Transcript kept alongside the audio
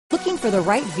Looking for the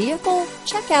right vehicle?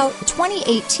 Check out the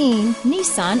 2018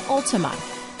 Nissan Altima.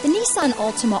 The Nissan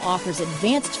Altima offers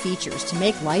advanced features to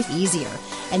make life easier,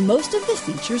 and most of the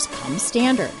features come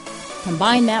standard.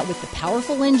 Combine that with the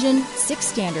powerful engine, 6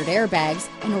 standard airbags,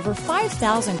 and over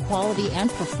 5,000 quality and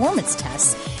performance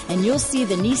tests, and you'll see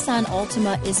the Nissan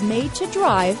Altima is made to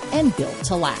drive and built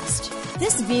to last.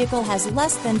 This vehicle has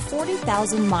less than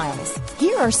 40,000 miles.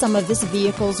 Here are some of this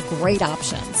vehicle's great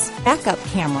options: backup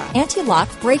camera, anti-lock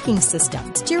braking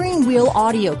system, steering wheel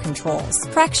audio controls,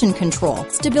 traction control,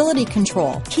 stability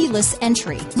control, keyless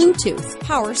entry, Bluetooth,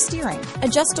 power steering,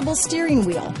 adjustable steering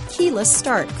wheel, keyless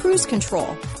start, cruise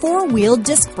control, 4-wheel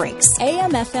disc brakes,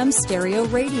 AM/FM stereo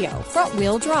radio,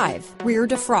 front-wheel drive, rear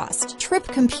defrost, trip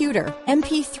computer,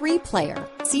 MP3 player,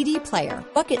 CD player,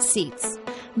 bucket seats.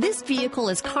 This vehicle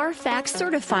is Carfax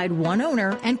certified one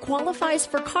owner and qualifies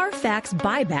for Carfax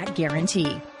buyback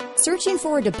guarantee. Searching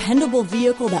for a dependable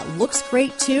vehicle that looks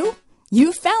great too?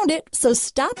 You found it, so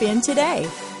stop in today.